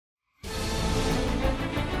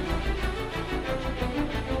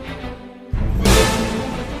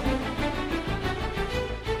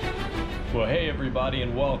everybody,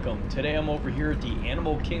 and welcome. Today I'm over here at the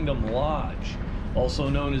Animal Kingdom Lodge, also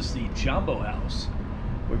known as the Jambo House.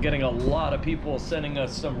 We're getting a lot of people sending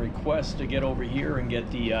us some requests to get over here and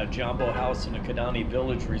get the Jambo House and the Kidani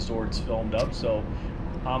Village resorts filmed up, so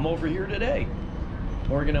I'm over here today.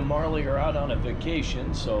 Morgan and Marley are out on a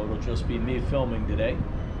vacation, so it'll just be me filming today.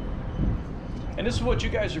 And this is what you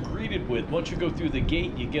guys are greeted with. Once you go through the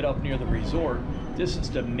gate, you get up near the resort. This is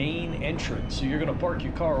the main entrance. So you're going to park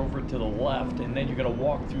your car over to the left, and then you're going to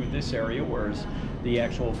walk through this area where the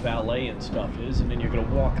actual valet and stuff is, and then you're going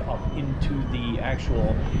to walk up into the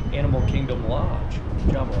actual Animal Kingdom Lodge,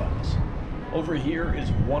 Jambo House. Over here is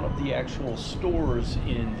one of the actual stores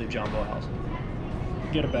in the Jambo House.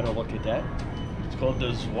 Get a better look at that. It's called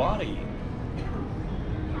the Zwadi.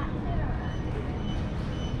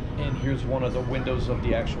 And here's one of the windows of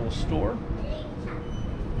the actual store.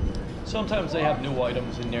 Sometimes they have new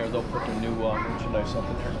items in there. They'll put their new merchandise up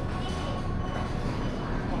in there.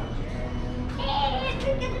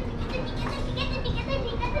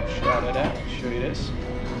 Shout it out. Show you this.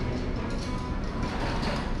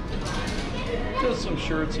 Just some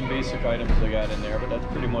shirts and basic items they got in there, but that's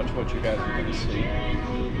pretty much what you guys are going to see.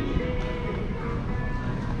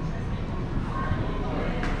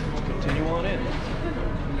 Let's continue on in.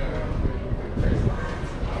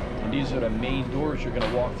 These are the main doors you're going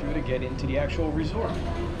to walk through to get into the actual resort.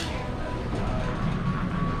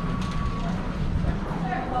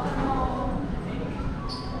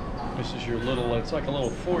 This is your little, it's like a little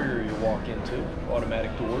foyer you walk into,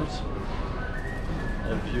 automatic doors.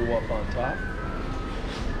 A view up on top.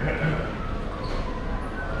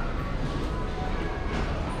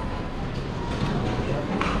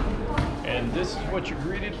 And this is what you're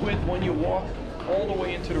greeted with when you walk all the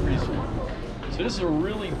way into the resort. So this is a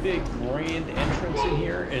really big, grand entrance in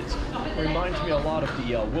here. It reminds me a lot of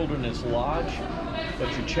the Wilderness Lodge, but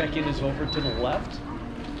your check-in is over to the left,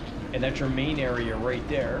 and that's your main area right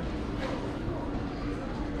there.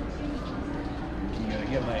 I'm gonna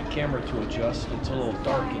get my camera to adjust. It's a little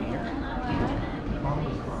dark in here.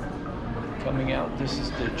 Coming out, this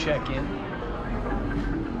is the check-in.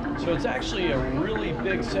 So it's actually a really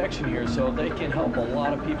big section here, so they can help a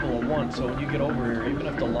lot of people at once. So when you get over here, even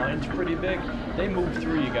if the line's pretty big, they move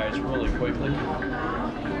through you guys really quickly.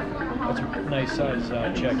 That's a nice size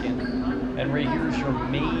check-in. And right here is your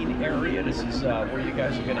main area. This is where you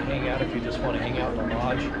guys are going to hang out if you just want to hang out in the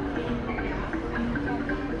lodge.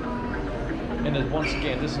 And then once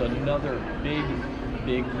again, this is another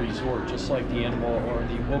big resort, just like the Animal or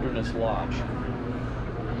the Wilderness Lodge.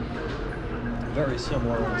 Very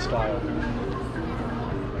similar in style.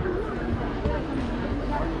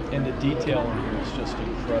 And the detail in here is just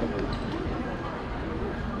incredible.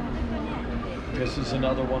 This is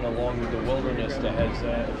another one along with the Wilderness that has,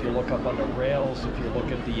 if you look up on the rails, if you look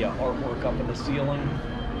at the artwork up in the ceiling,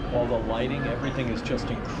 all the lighting, everything is just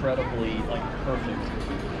incredibly, like, perfect.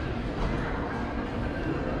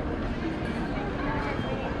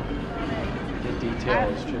 The detail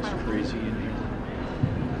is just crazy in here.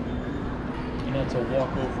 And that's a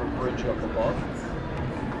walk-over bridge up above.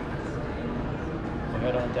 We'll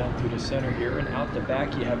head on down through the center here, and out the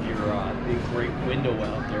back you have your big great window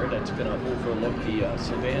out there that's going to overlook the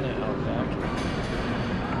savannah out back.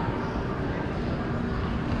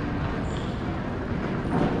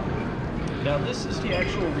 Now this is the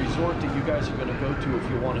actual resort that you guys are going to go to if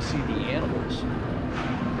you want to see the animals.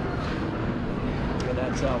 And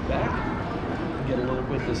that's out back. Get a little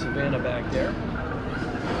bit of the savannah back there.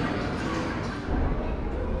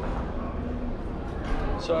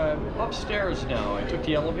 So I'm upstairs now. I took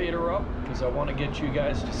the elevator up because I want to get you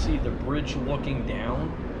guys to see the bridge looking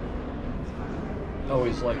down. I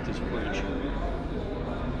always like this bridge.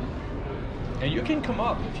 And you can come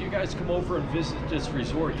up. If you guys come over and visit this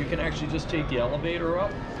resort, you can actually just take the elevator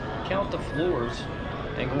up, count the floors,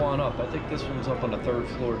 and go on up. I think this one's up on the 3rd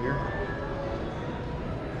floor here.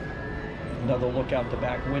 Another look out the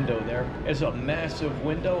back window there. There's a massive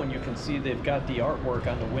window, and you can see they've got the artwork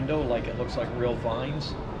on the window like it looks like real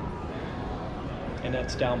vines. And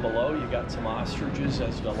that's down below. You got some ostriches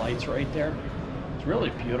as the lights right there. It's really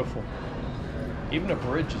beautiful. Even the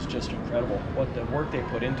bridge is just incredible. What the work they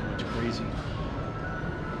put into it's crazy.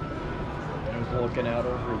 I'm looking out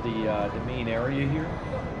over the main area here.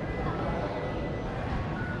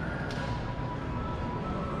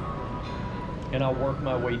 And I'll work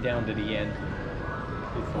my way down to the end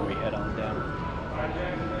before we head on down.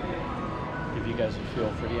 Give you guys a feel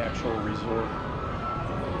for the actual resort.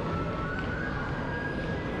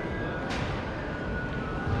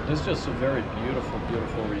 It's just a very beautiful,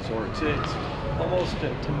 beautiful resort. It's almost,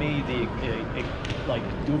 to me, the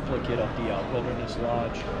like duplicate of the Wilderness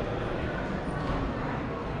Lodge.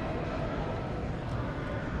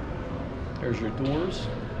 There's your doors.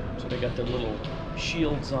 So they got their little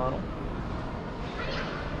shields on them.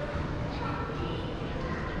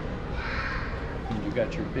 And you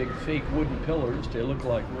got your big fake wooden pillars. They look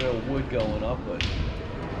like real wood going up, but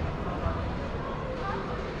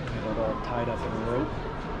got it all tied up in rope.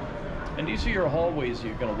 And these are your hallways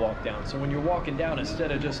you're going to walk down. So when you're walking down,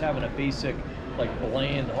 instead of just having a basic, like,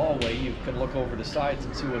 bland hallway, you can look over the sides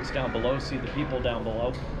and see what's down below, see the people down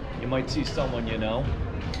below. You might see someone you know.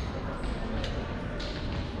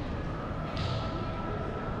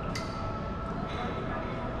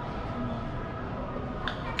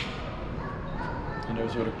 And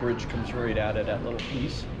there's where the bridge comes right out of that little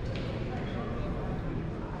piece.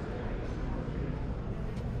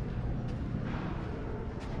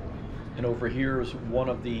 And over here is one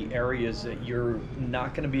of the areas that you're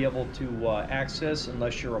not going to be able to access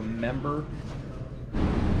unless you're a member.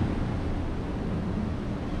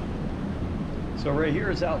 So right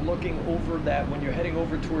here is out looking over that. When you're heading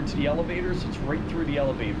over towards the elevators, it's right through the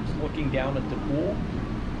elevators, looking down at the pool.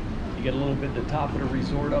 You get a little bit at the top of the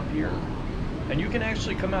resort up here. And you can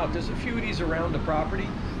actually come out. There's a few of these around the property,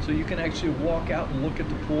 so you can actually walk out and look at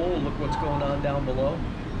the pool, look what's going on down below.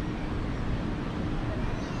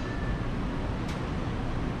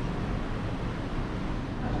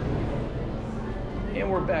 And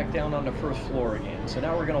we're back down on the first floor again. So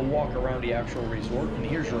now we're going to walk around the actual resort. And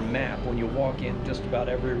here's your map. When you walk in, just about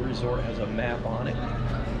every resort has a map on it.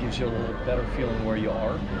 It gives you a little better feeling where you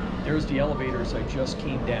are. There's the elevators I just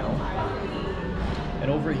came down. And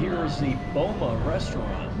over here is the Boma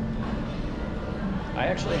restaurant. I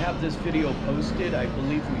actually have this video posted. I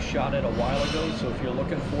believe we shot it a while ago. So if you're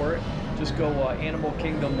looking for it, just go Animal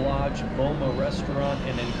Kingdom Lodge, Boma restaurant,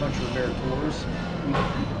 and then Country Bear Tours. We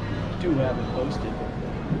do have it posted.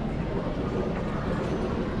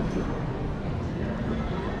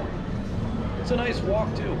 It's a nice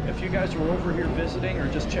walk too. If you guys are over here visiting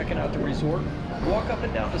or just checking out the resort, walk up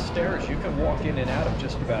and down the stairs. You can walk in and out of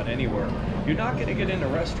just about anywhere. You're not going to get in the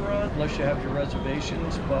restaurant unless you have your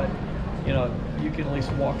reservations, but you know, you can at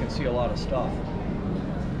least walk and see a lot of stuff.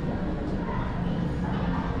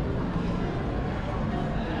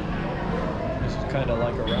 This is kind of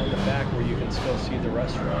like around the back where you can still see the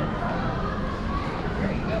restaurant.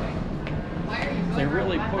 They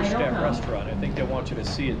really push that restaurant. I think they want you to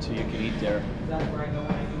see it so you can eat there.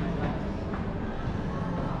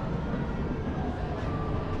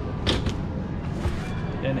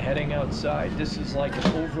 Then heading outside, this is like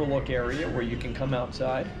an overlook area where you can come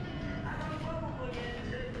outside.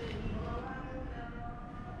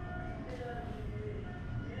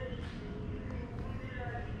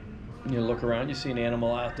 You look around, you see an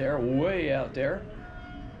animal out there, way out there.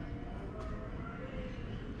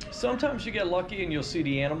 Sometimes you get lucky and you'll see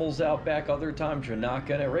the animals out back. Other times you're not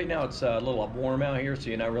gonna. Right now it's a little warm out here, so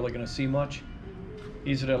you're not really gonna see much.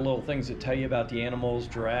 These are the little things that tell you about the animals.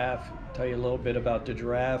 Giraffe, tell you a little bit about the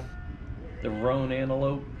giraffe, the roan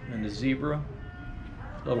antelope, and the zebra.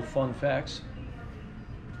 Little fun facts.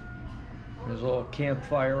 There's a little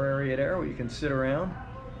campfire area there where you can sit around.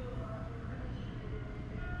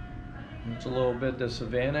 It's a little bit the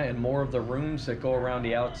savannah and more of the rooms that go around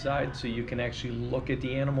the outside so you can actually look at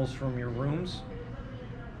the animals from your rooms.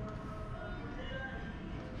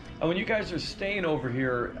 And when you guys are staying over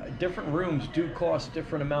here, different rooms do cost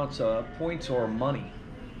different amounts of points or money.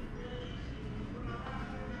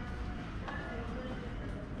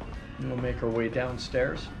 We'll make our way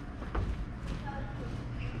downstairs.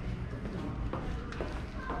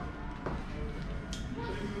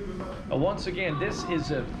 Once again, this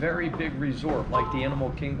is a very big resort, like the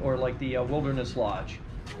Animal King or like the Wilderness Lodge.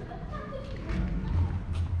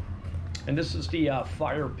 And this is the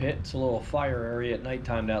fire pit. It's a little fire area at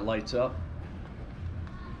nighttime that lights up.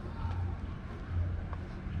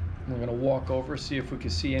 We're gonna walk over, see if we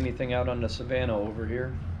can see anything out on the savannah over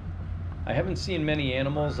here. I haven't seen many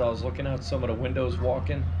animals. I was looking out some of the windows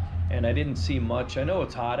walking, and I didn't see much. I know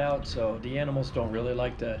it's hot out, so the animals don't really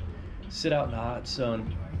like to sit out in the hot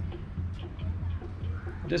sun.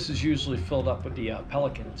 This is usually filled up with the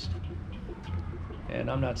pelicans, and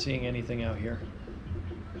I'm not seeing anything out here.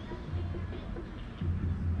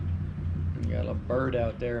 We got a bird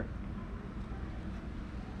out there.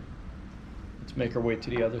 Let's make our way to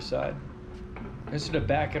the other side. This is the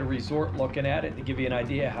back of the resort looking at it to give you an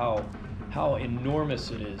idea how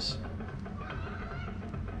enormous it is.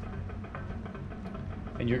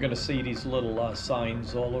 And you're going to see these little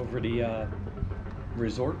signs all over the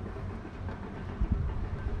resort.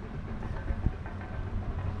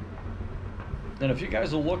 And if you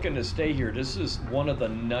guys are looking to stay here, this is one of the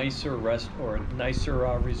nicer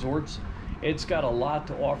resorts. It's got a lot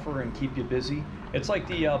to offer and keep you busy. It's like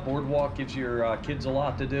the boardwalk gives your kids a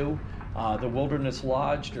lot to do. The Wilderness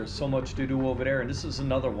Lodge, there's so much to do over there, and this is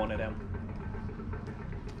another one of them.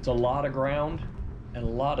 It's a lot of ground and a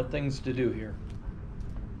lot of things to do here.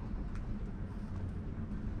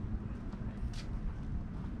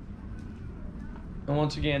 And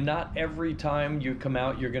once again, not every time you come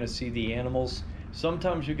out you're going to see the animals.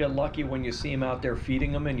 Sometimes you get lucky when you see them out there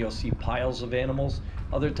feeding them and you'll see piles of animals.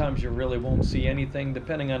 Other times you really won't see anything,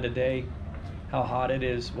 depending on the day, how hot it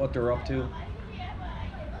is, what they're up to.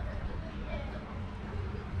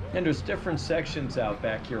 And there's different sections out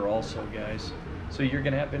back here also, guys. So you're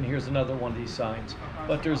going to have, and here's another one of these signs.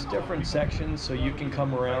 But there's different sections so you can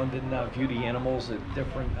come around and view the animals at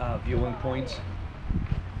different viewing points.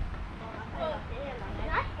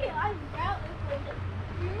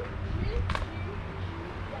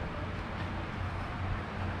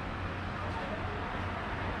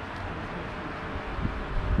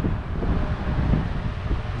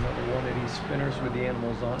 Spinners with the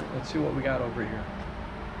animals on it. Let's see what we got over here.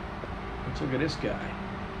 Let's look at this guy.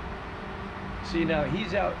 See, now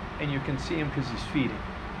he's out and you can see him because he's feeding.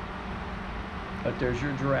 But there's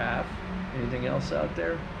your giraffe. Anything else out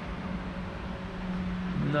there?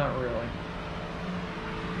 Not really.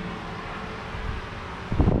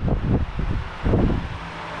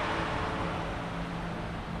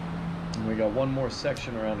 And we got one more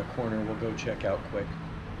section around the corner we'll go check out quick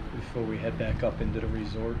before we head back up into the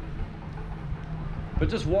resort. But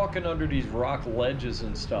just walking under these rock ledges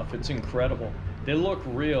and stuff, it's incredible. They look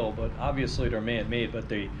real, but obviously they're man-made, but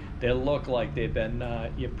they look like they've been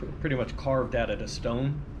pretty much carved out of the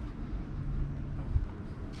stone.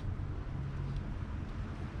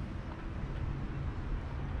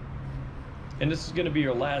 And this is going to be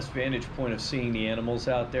your last vantage point of seeing the animals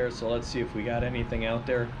out there, so let's see if we got anything out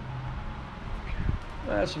there.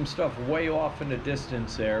 Some stuff way off in the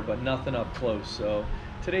distance there, but nothing up close. So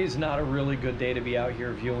today's not a really good day to be out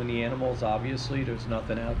here viewing the animals. Obviously, there's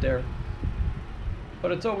nothing out there.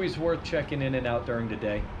 But it's always worth checking in and out during the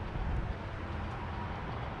day.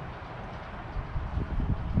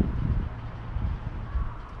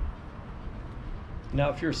 Now,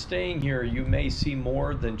 if you're staying here, you may see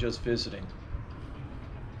more than just visiting.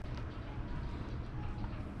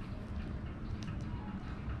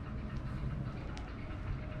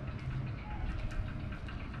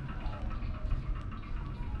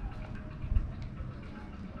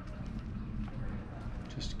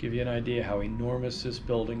 Just to give you an idea how enormous this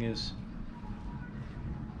building is.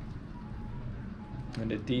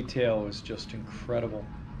 And the detail is just incredible.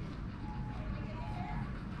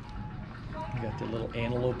 You got the little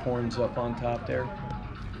antelope horns up on top there.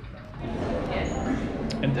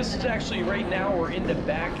 And this is actually, right now, we're in the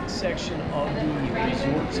back section of the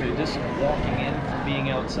resort. So this is walking in, from being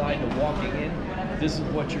outside to walking in. This is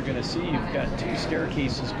what you're gonna see. You've got two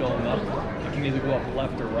staircases going up. You can either go up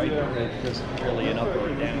left or right. There's really an up or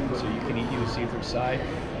a down, so you can use either side.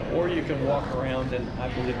 Or you can walk around, and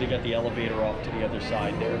I believe they got the elevator off to the other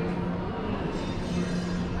side there.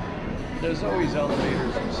 There's always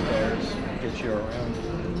elevators and stairs to get you around.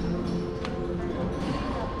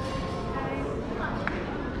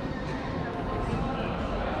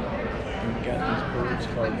 And we've got these birds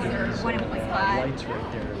carved in these lights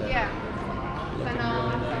right there that looking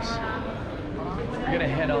really nice. We're gonna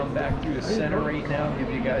head on back through the center right now,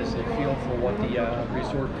 give you guys a feel for what the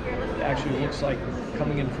resort actually looks like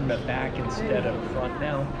coming in from the back instead of the front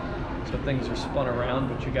now. So things are spun around,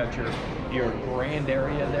 but you got your grand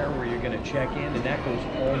area there where you're gonna check in, and that goes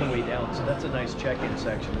all the way down. So that's a nice check-in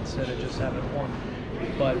section instead of just having one.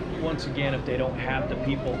 But once again, if they don't have the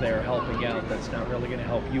people there helping out, that's not really gonna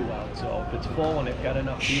help you out. So if it's full and they've got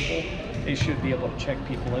enough people, they should be able to check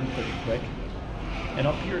people in pretty quick. And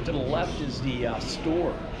up here to the left is the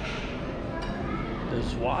store, the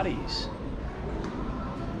Swatis.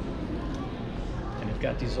 And they've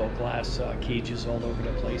got these old glass cages all over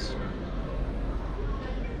the place.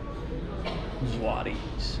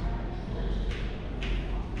 Swatis.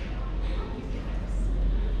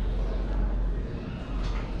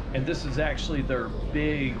 And this is actually their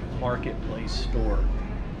big marketplace store.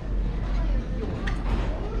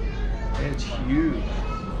 It's huge.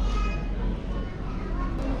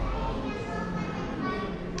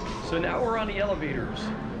 So now we're on the elevators.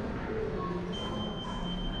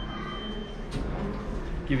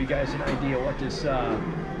 Give you guys an idea what this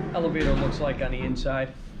elevator looks like on the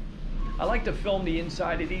inside. I like to film the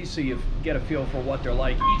inside of these so you get a feel for what they're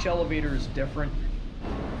like. Each elevator is different.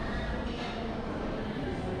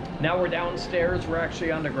 Now we're downstairs. We're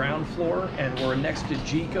actually on the ground floor, and we're next to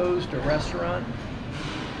Jico's, the restaurant.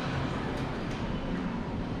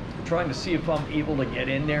 We're trying to see if I'm able to get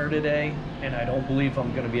in there today, and I don't believe I'm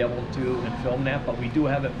going to be able to and film that, but we do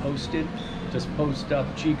have it posted. Just post up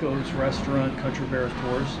Chico's Restaurant, Country Bears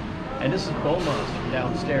Tours. And this is Beaumont's from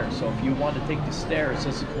downstairs, so if you want to take the stairs,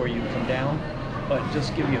 this is where you come down. But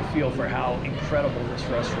just give you a feel for how incredible this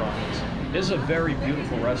restaurant is. This is a very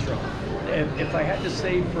beautiful restaurant. If I had to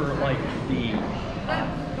say for like the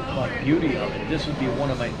beauty of it, this would be one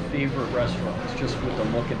of my favorite restaurants, just with the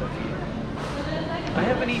look and the feel. I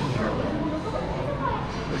haven't eaten here though.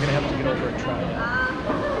 We're gonna have to get over and try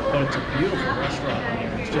that. But it's a beautiful restaurant in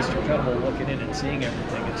here. It's just incredible looking in and seeing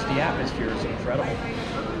everything. The atmosphere is incredible.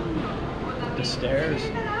 The stairs.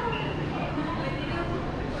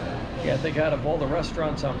 Yeah, I think out of all the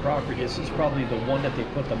restaurants on property, this is probably the one that they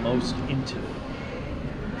put the most into.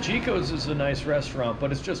 Chico's is a nice restaurant,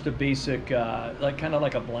 but it's just a basic, kind of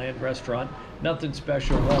like a bland restaurant. Nothing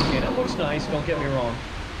special. Walk in. It looks nice. Don't get me wrong,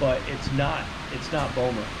 but it's not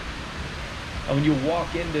Beaumont. And when you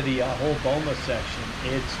walk into the whole Beaumont section,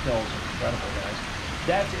 it smells incredible, guys.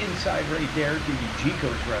 That's inside right there to the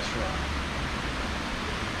Chico's restaurant.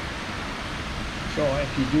 So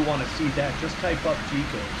if you do want to see that, just type up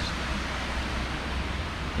Chico's.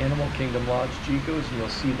 Animal Kingdom Lodge Chico's, and you'll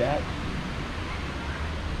see that.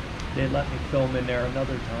 They let me film in there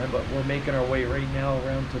another time, but we're making our way right now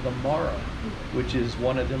around to the Mara, which is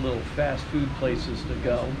one of the little fast food places to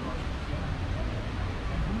go.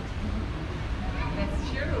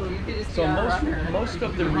 That's true. You could just So most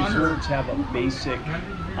of the resorts have a basic,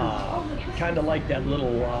 kind of like that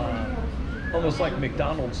little, almost like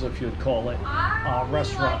McDonald's, if you'd call it,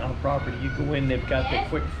 restaurant on property. You go in, they've got the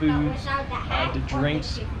quick foods, the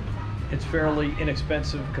drinks. It's fairly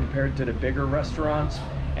inexpensive compared to the bigger restaurants.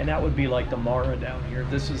 And that would be like the Mara down here.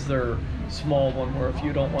 This is their small one, where if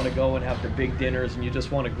you don't want to go and have the big dinners and you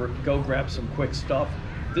just want to go grab some quick stuff,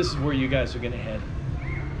 this is where you guys are going to head.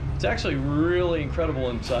 It's actually really incredible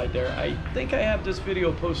inside there. I think I have this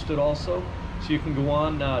video posted also, so you can go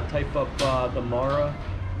on, type up the Mara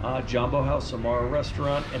Jambo House, the Mara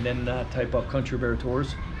restaurant, and then type up Country Bear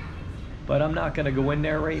Tours. But I'm not going to go in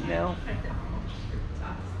there right now.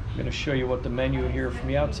 I'm going to show you what the menu here from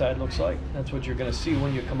the outside looks like. That's what you're going to see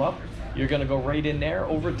when you come up. You're going to go right in there.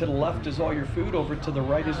 Over to the left is all your food. Over to the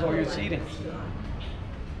right is all your seating.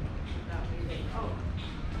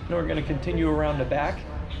 Now we're going to continue around the back.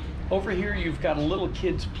 Over here you've got a little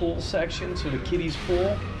kids pool section, so the kiddies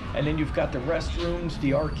pool. And then you've got the restrooms,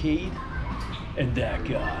 the arcade, and that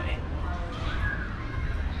guy.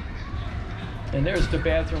 And there's the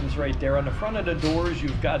bathrooms right there. On the front of the doors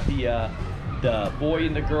you've got the boy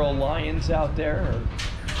and the girl lions out there, or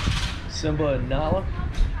Simba and Nala.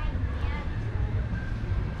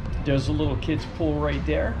 There's a little kids pool right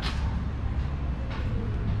there.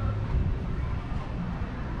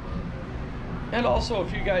 And also,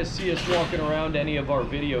 if you guys see us walking around any of our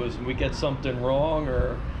videos and we get something wrong,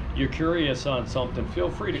 or you're curious on something,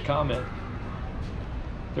 feel free to comment.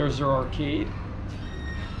 There's our arcade.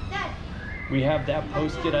 We have that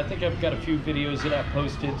posted. I think I've got a few videos of that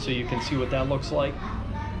posted, so you can see what that looks like.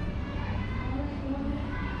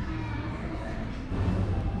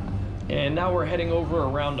 And now we're heading over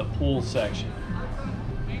around the pool section.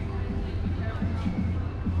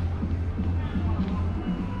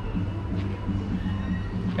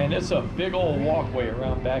 And it's a big old walkway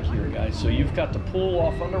around back here, guys. So you've got the pool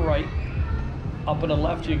off on the right. Up on the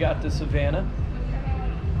left, you got the savannah.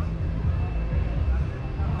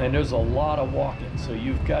 And there's a lot of walking, so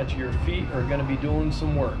you've got your feet are going to be doing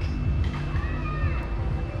some work.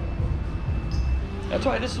 That's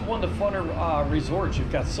why this is one of the funner resorts.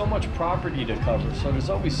 You've got so much property to cover, so there's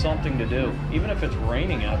always something to do. Even if it's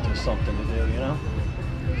raining out, there's something to do, you know?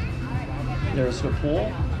 There's the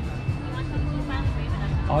pool.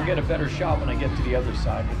 I'll get a better shot when I get to the other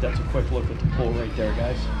side, but that's a quick look at the pool right there,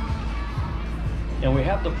 guys. And we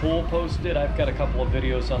have the pool posted. I've got a couple of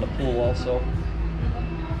videos on the pool also.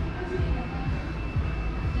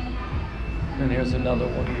 And here's another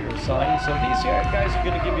one of your signs. So these guys are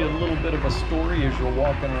going to give you a little bit of a story as you're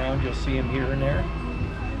walking around. You'll see them here and there.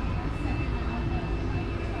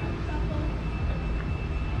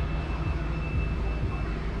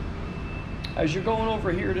 As you're going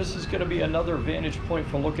over here, this is going to be another vantage point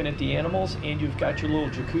for looking at the animals. And you've got your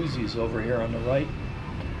little jacuzzis over here on the right.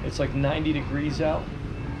 It's like 90 degrees out.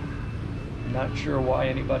 Not sure why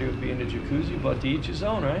anybody would be in a jacuzzi, but to each his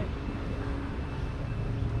own, right?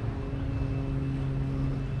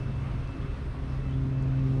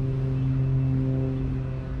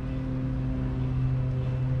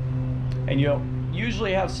 And you'll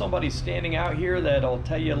usually have somebody standing out here that'll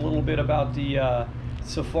tell you a little bit about the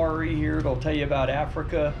safari here. It'll tell you about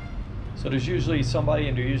Africa. So there's usually somebody,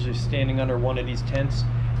 and they're usually standing under one of these tents.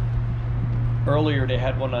 Earlier they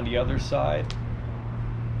had one on the other side.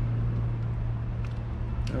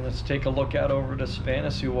 And let's take a look out over the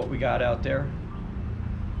savanna, see what we got out there.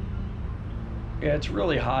 Yeah, it's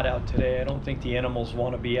really hot out today. I don't think the animals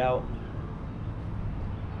want to be out.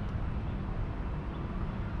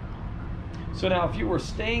 So now if you were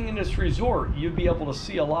staying in this resort, you'd be able to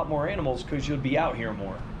see a lot more animals because you'd be out here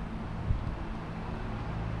more.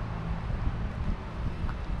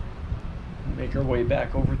 Make our way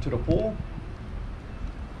back over to the pool.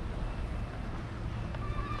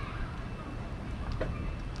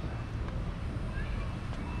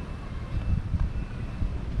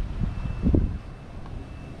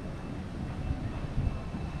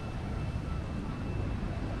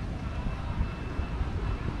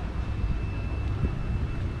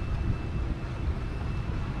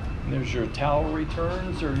 There's your towel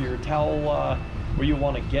returns, or your towel where you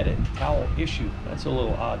want to get it. Towel issue. That's a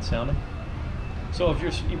little odd sounding. So if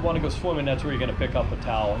you want to go swimming, that's where you're going to pick up a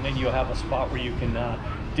towel, and then you'll have a spot where you can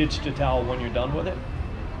ditch the towel when you're done with it.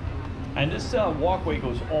 And this walkway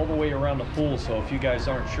goes all the way around the pool, so if you guys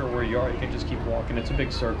aren't sure where you are, you can just keep walking. It's a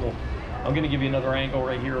big circle. I'm going to give you another angle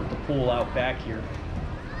right here of the pool out back here.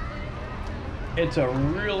 It's a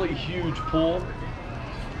really huge pool.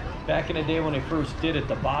 Back in the day when they first did it,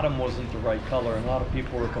 the bottom wasn't the right color, and a lot of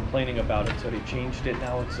people were complaining about it, so they changed it.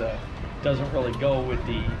 Now it's doesn't really go with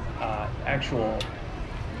the actual,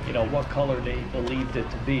 you know, what color they believed it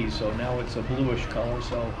to be. So now it's a bluish color.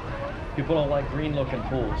 So people don't like green looking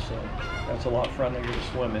pools, so that's a lot friendlier to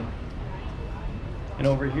swim in. And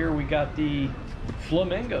over here we got the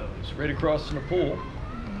flamingos right across from the pool.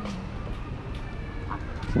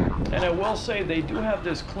 And I will say they do have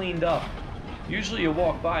this cleaned up. Usually you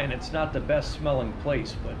walk by and it's not the best smelling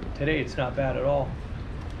place, but today it's not bad at all.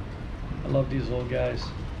 I love these little guys.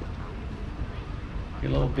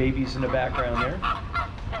 Your little babies in the background there.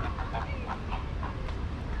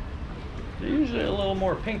 They're usually a little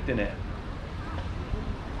more pink than that.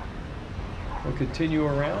 We'll continue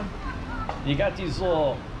around. You got these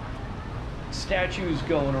little statues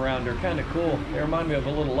going around. They're kind of cool. They remind me of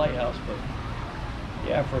a little lighthouse, but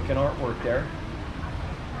the African artwork there.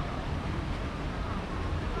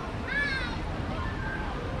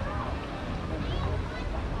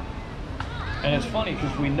 And it's funny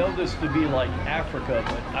because we know this to be like Africa,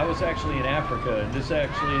 but I was actually in Africa, and this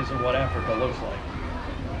actually isn't what Africa looks like.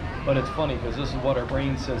 But it's funny because this is what our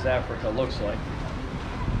brain says Africa looks like.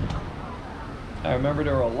 I remember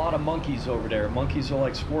there were a lot of monkeys over there. Monkeys are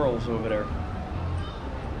like squirrels over there.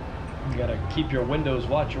 You gotta keep your windows,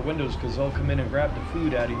 watch your windows, because they'll come in and grab the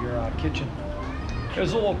food out of your kitchen.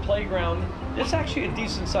 There's a little playground. It's actually a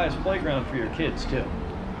decent sized playground for your kids too.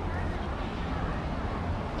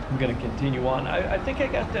 I'm going to continue on. I think I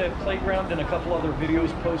got the playground and a couple other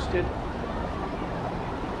videos posted.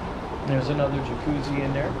 There's another jacuzzi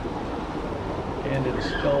in there. And it's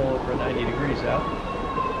still over 90 degrees out.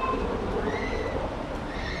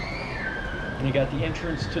 And you got the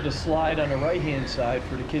entrance to the slide on the right-hand side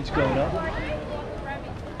for the kids going up.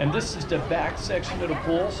 And this is the back section of the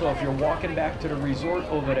pool, so if you're walking back to the resort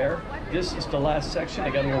over there, this is the last section.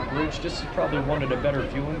 They got a little bridge. This is probably one of the better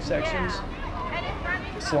viewing sections.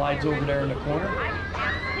 Slides over there in the corner.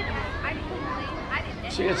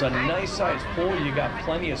 See, it's a nice sized pool. You got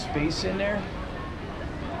plenty of space in there,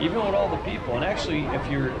 even with all the people. And actually, if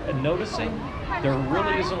you're noticing, there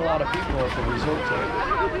really isn't a lot of people at the resort today.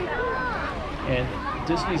 And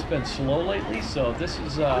Disney's been slow lately, so this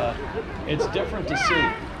is it's different to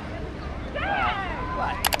see.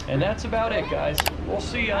 And that's about it, guys. We'll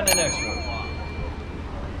see you on the next one.